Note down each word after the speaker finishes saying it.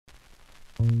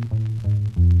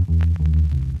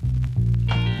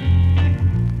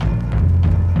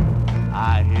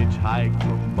I hitchhiked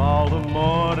from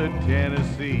Baltimore to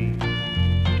Tennessee.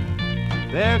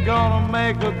 They're gonna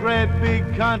make a great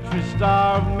big country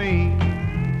star of me.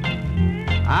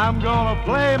 I'm gonna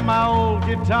play my old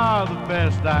guitar the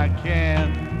best I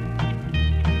can,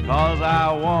 'cause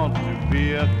I want to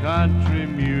be a country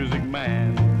music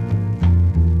man.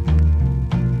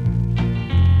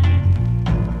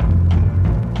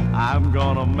 I'm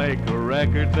gonna make a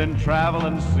record, then travel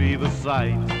and see the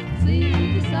sights.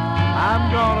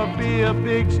 I'm gonna be a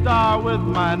big star with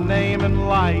my name in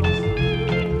lights.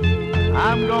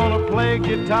 I'm gonna play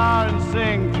guitar and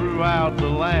sing throughout the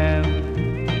land.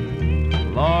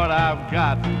 Lord, I've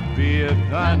got to be a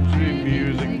country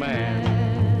music man.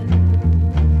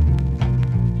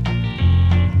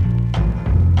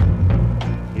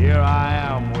 Here I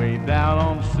am way down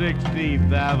on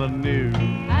 16th Avenue.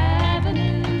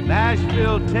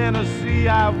 Nashville, Tennessee,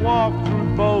 I've walked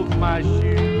through both my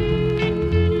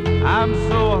shoes. I'm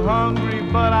so hungry,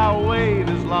 but I'll wait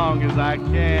as long as I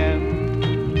can,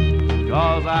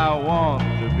 'cause I want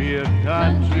to be a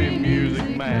country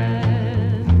music man.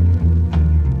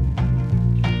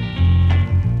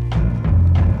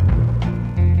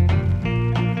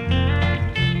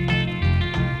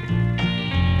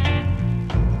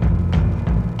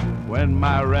 When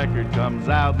my record comes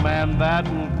out, man, that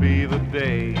will be the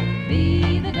day.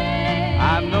 Be the day.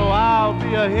 I know I'll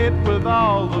be a hit with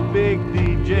all the big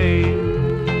DJs.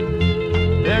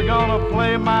 They're gonna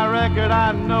play my record,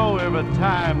 I know, every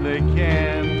time they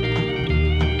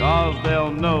can, 'cause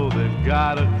they'll know they've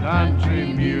got a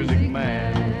country music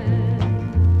man.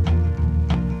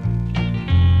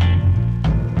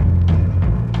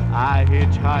 I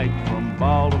hitchhiked from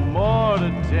Baltimore to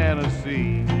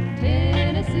Tennessee.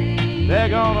 They're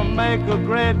gonna make a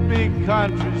great big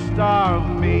country star of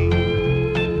me.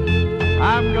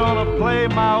 I'm gonna play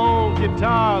my old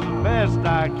guitar the best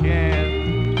I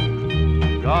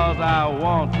can, 'cause I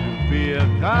want to be a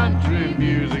country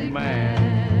music man.